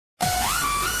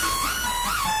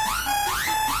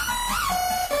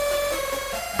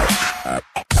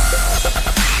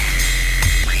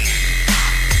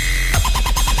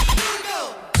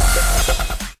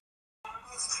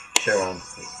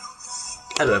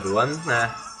Hello everyone,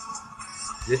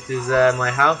 this is my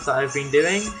house that I've been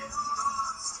doing,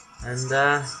 and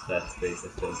started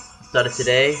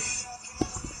today, a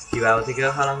few hours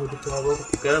ago. How long was it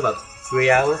ago? About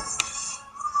 3 hours?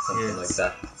 Something like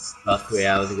that. About 3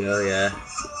 hours ago, yeah.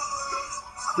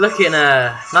 Looking,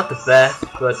 not the best,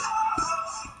 but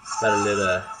got a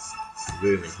little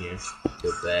room in here,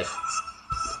 still bed,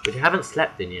 which I haven't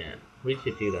slept in yet. We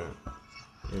should do that,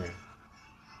 yeah.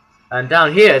 And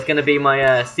down here is going to be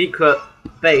my secret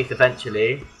base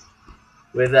eventually.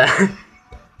 With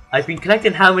I've been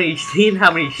collecting seeing how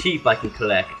many sheep I can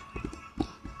collect.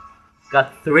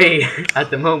 Got 3 at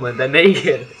the moment. They're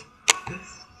naked.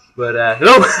 But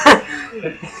no,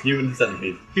 Human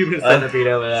centipede. Human centipede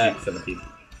over there. Sheep centipede.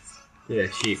 Yeah,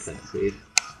 sheep centipede.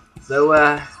 So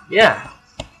yeah,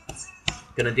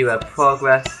 gonna do a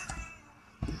progression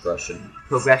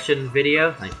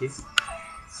video. Thank you.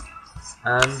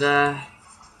 And so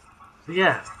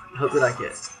yeah, hope you like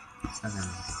it. And then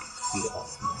see it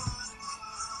awesome.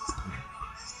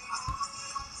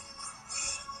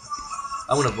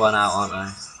 I'm gonna run out, aren't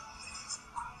I?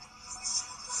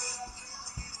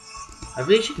 I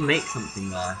really should make something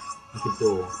there, like a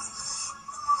door.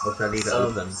 Or should I leave it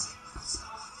open? In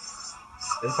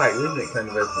fact, leaving it kind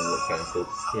of open looks kind of cool.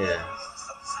 Yeah.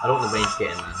 I don't want the rain to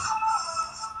get in there.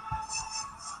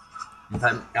 In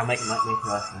fact, I'll make a thing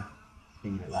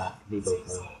like that. Leave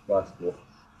open. Basketball.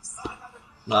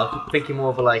 No, I was thinking more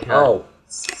of a like a... Oh!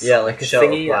 Yeah, like a shell of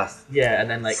glass. Yeah, and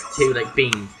then like 2 like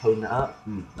beams holding it up.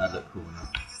 That'd look cool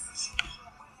enough.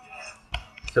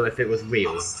 So if it was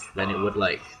real, then it would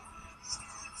like...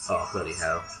 Oh, bloody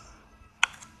hell.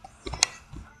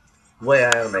 The way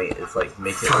I animate is like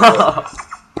make it look,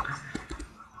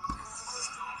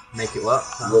 make it what?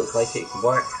 Look like it could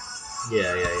work.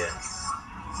 Yeah.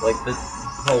 Like the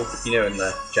whole, you know, in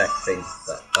the Jack thing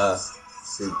that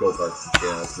Rube Goldberg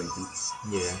was making.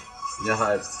 Yeah. You know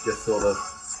how it's just sort of,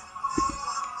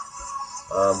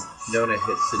 you know when it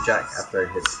hits the Jack after it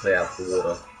hits play out the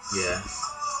water? Yeah.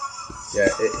 Yeah,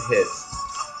 it hits,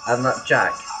 and that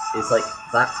Jack is like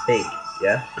that big,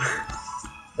 yeah?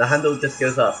 The handle just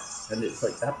goes up, and it's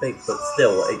like that big, but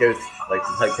still, it goes, like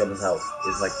the Tight Gunner's house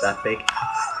is like that big.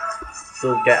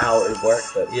 Still get how it would work,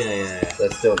 but yeah.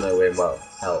 there's still no way how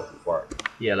it would work.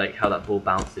 Yeah, like how that ball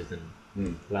bounces and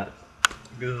lands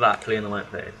exactly in the right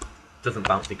place. Doesn't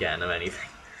bounce again or anything.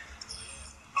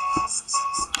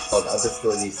 Oh, I'll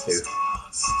destroy these 2.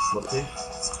 What 2?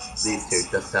 These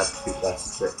 2, just have 2 glass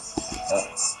strips.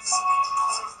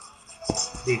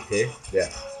 These 2? Yeah.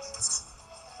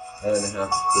 And then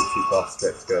have the 2 glass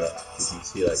strips go up. You can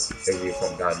see like over your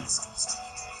front garden.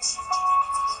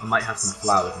 I might have some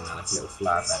flowers in there, like a little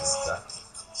flower bed and stuff.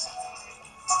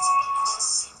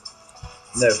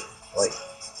 No, like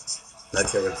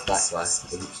I'd go with black glass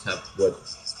and just have wood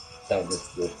down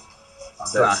this wall.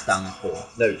 Glass down this wall?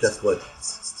 No, just wood.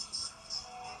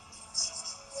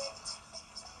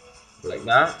 Like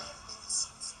that?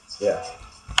 Yeah.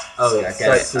 Oh yeah, I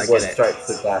get it. Stripes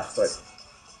of glass, stripes.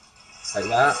 Like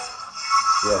that?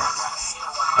 Yeah.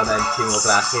 And then 2 more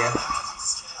glass here?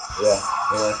 Yeah.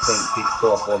 And I think you can go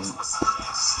up on...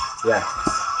 Yeah.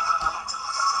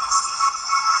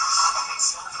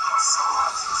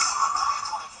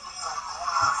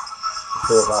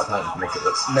 It's all about time to make it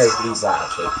look... No, leave that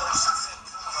actually.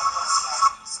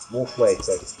 Walk away,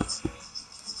 so...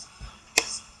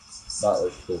 That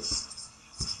looks cool.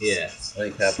 Yeah. I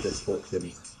think I have this torch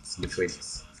in between.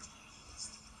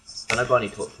 I don't got any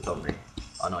torches on me.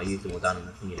 Oh no, I used them all down in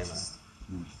the thingy, didn't I?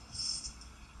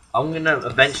 I'm gonna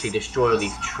eventually destroy all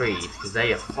these trees because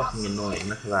they are fucking annoying.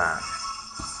 Look at that.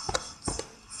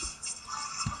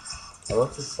 I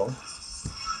love this song.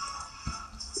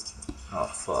 Oh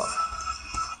fuck.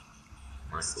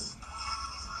 Michael.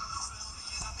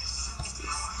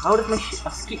 How does my sheep? I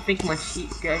keep thinking my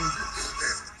sheep's getting up.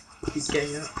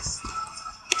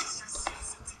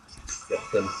 Get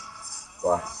some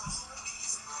glass.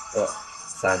 Oh,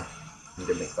 sand. I'm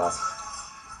gonna make glass.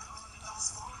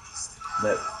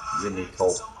 No, we need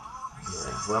coal.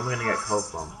 Yeah. Where am I gonna get coal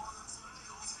from?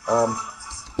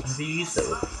 Have you used it?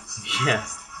 Yeah.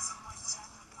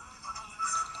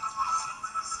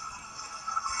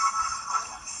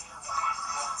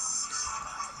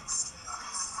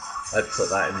 I'd put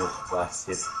that in the glass,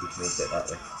 see if we can make it that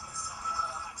way.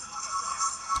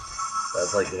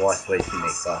 That's like the worst way to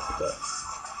make glass, but...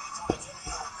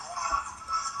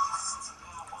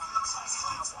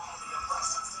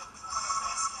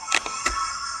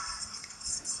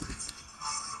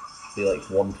 Be like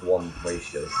 1-to-1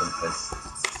 ratio or something.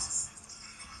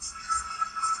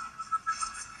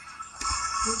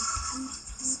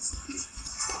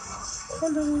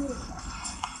 Hello.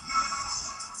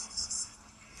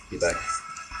 Be back.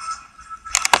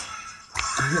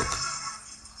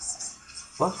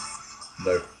 What?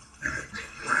 No.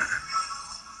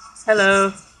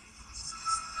 Hello.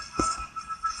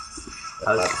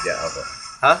 F5 to get out of it.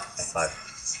 Huh? F5.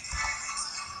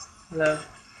 Hello.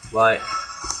 Right.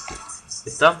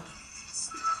 It's done.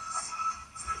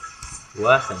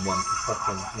 Worse than 1 to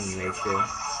fucking thing ratio.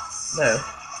 No.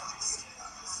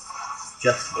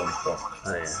 Just 1 to 1.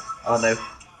 Oh yeah. Oh no.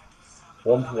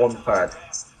 1 to 1 third.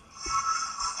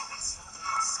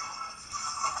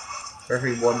 For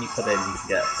every 1 you put in, you can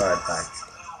get a third back.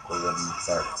 Or 1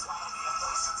 third.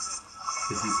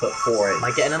 Because you put 4 in. Am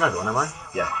I getting another one, am I?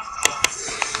 Yeah.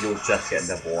 You'll just get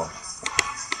another 1.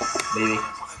 Maybe.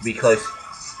 Be close.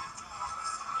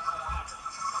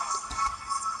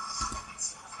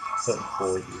 Put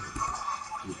 4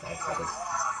 you guys have it.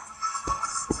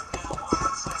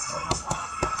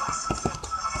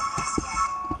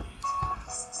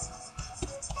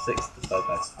 6 divided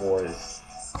by 4 is...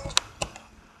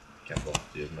 Careful,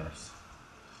 do the maths.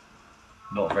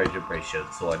 Not a very good ratio,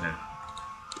 that's all I know.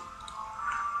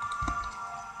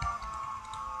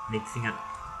 Mixing it.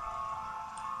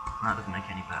 That doesn't make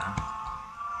any better.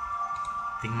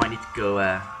 I think I might need to go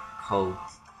cold.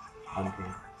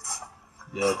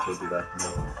 Yeah, I could do that. No.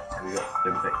 We got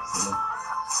Olympics, you know?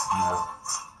 No.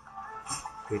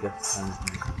 Bigger.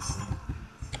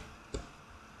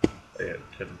 Oh, yeah,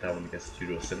 turn it down when it gets to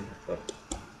do a cinema stuff.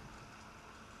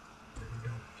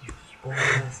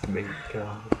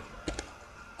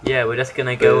 Yeah, we're just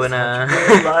gonna go and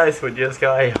realize when you just go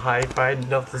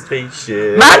high-fiving off the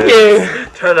spaceship. Matthew!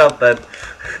 Turn up then.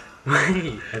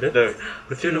 Wait, I don't No,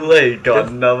 too late. Got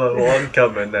another one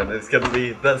coming, and it's gonna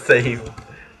be the same.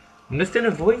 I'm just doing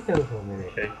a voiceover for a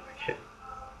minute. Okay.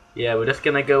 Yeah, we're just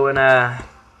gonna go and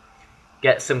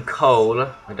get some coal.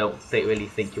 I don't really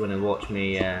think you wanna watch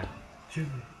me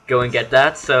go and get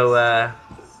that, so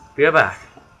be right back.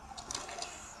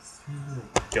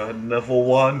 Got another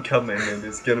one coming, and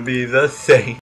it's gonna be the same.